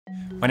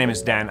My name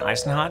is Dan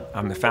Eisenhardt.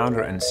 I'm the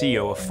founder and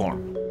CEO of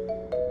Form.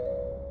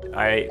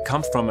 I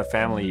come from a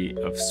family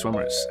of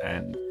swimmers,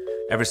 and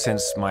ever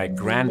since my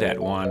granddad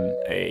won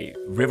a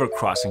river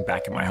crossing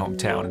back in my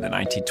hometown in the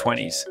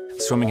 1920s,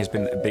 swimming has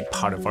been a big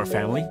part of our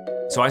family.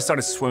 So I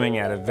started swimming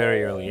at a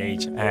very early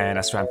age, and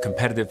I swam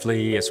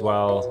competitively as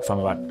well from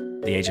about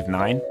the age of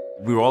 9.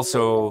 We were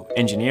also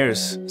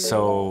engineers,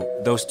 so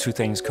those two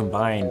things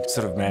combined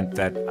sort of meant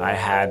that I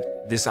had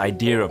this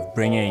idea of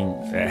bringing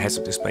a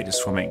heads-up display to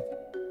swimming.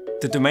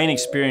 The domain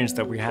experience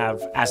that we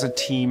have as a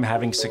team,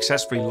 having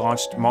successfully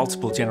launched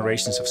multiple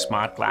generations of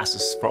smart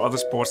glasses for other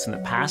sports in the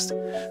past,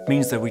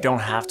 means that we don't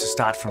have to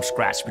start from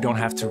scratch. We don't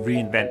have to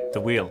reinvent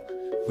the wheel.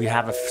 We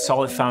have a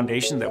solid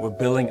foundation that we're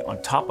building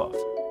on top of.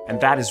 And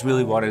that is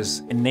really what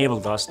has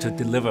enabled us to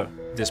deliver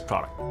this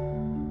product.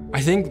 I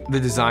think the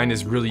design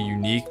is really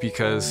unique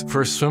because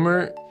for a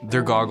swimmer,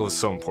 their goggle is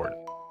so important.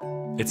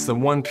 It's the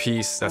one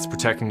piece that's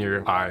protecting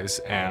your eyes,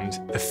 and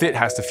the fit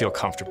has to feel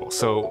comfortable.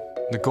 So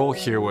the goal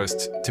here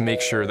was to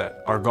make sure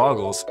that our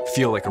goggles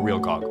feel like a real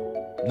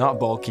goggle. Not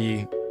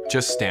bulky,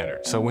 just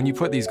standard. So when you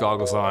put these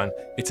goggles on,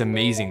 it's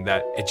amazing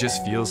that it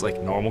just feels like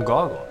a normal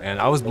goggle. And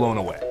I was blown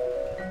away.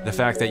 The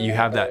fact that you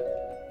have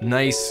that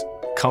nice,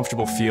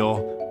 comfortable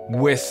feel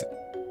with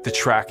the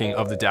tracking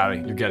of the data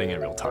you're getting in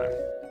real time.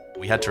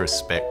 We had to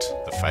respect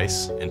the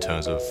face in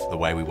terms of the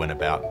way we went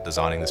about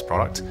designing this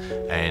product,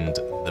 and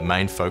the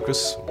main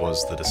focus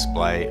was the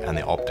display and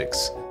the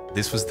optics.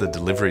 This was the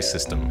delivery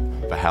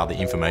system for how the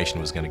information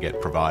was going to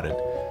get provided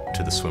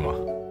to the swimmer.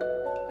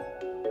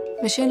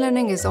 Machine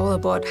learning is all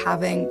about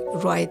having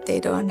right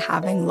data and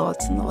having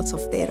lots and lots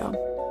of data.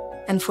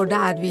 And for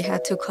that, we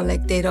had to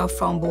collect data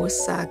from both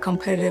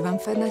competitive and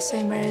fitness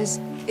swimmers.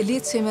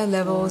 Elite swimmer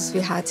levels,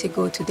 we had to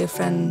go to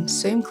different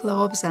swim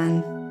clubs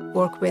and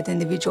work with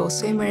individual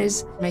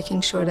swimmers, making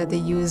sure that they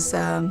use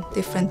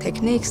different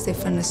techniques,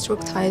 different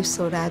stroke types,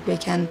 so that we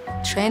can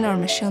train our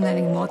machine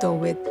learning model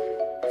with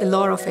a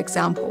lot of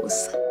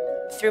examples.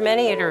 Through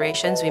many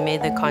iterations, we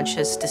made the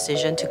conscious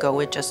decision to go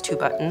with just 2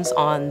 buttons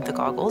on the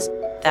goggles.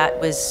 That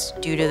was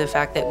due to the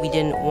fact that we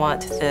didn't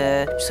want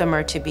the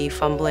swimmer to be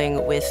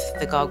fumbling with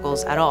the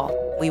goggles at all.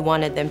 We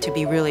wanted them to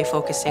be really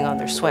focusing on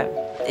their swim.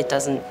 It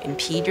doesn't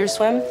impede your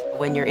swim.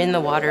 When you're in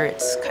the water,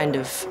 it's kind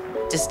of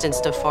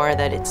distanced afar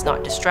that it's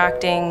not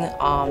distracting.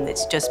 It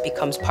just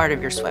becomes part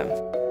of your swim.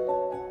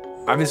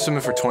 I've been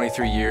swimming for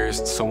 23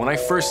 years, so when I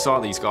first saw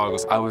these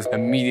goggles, I was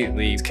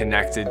immediately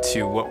connected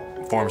to what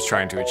Form's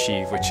trying to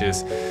achieve, which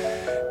is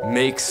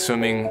make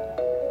swimming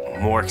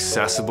more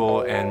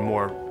accessible and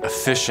more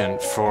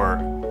efficient for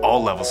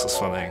all levels of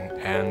swimming,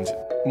 and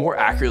more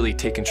accurately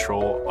take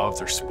control of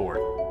their sport.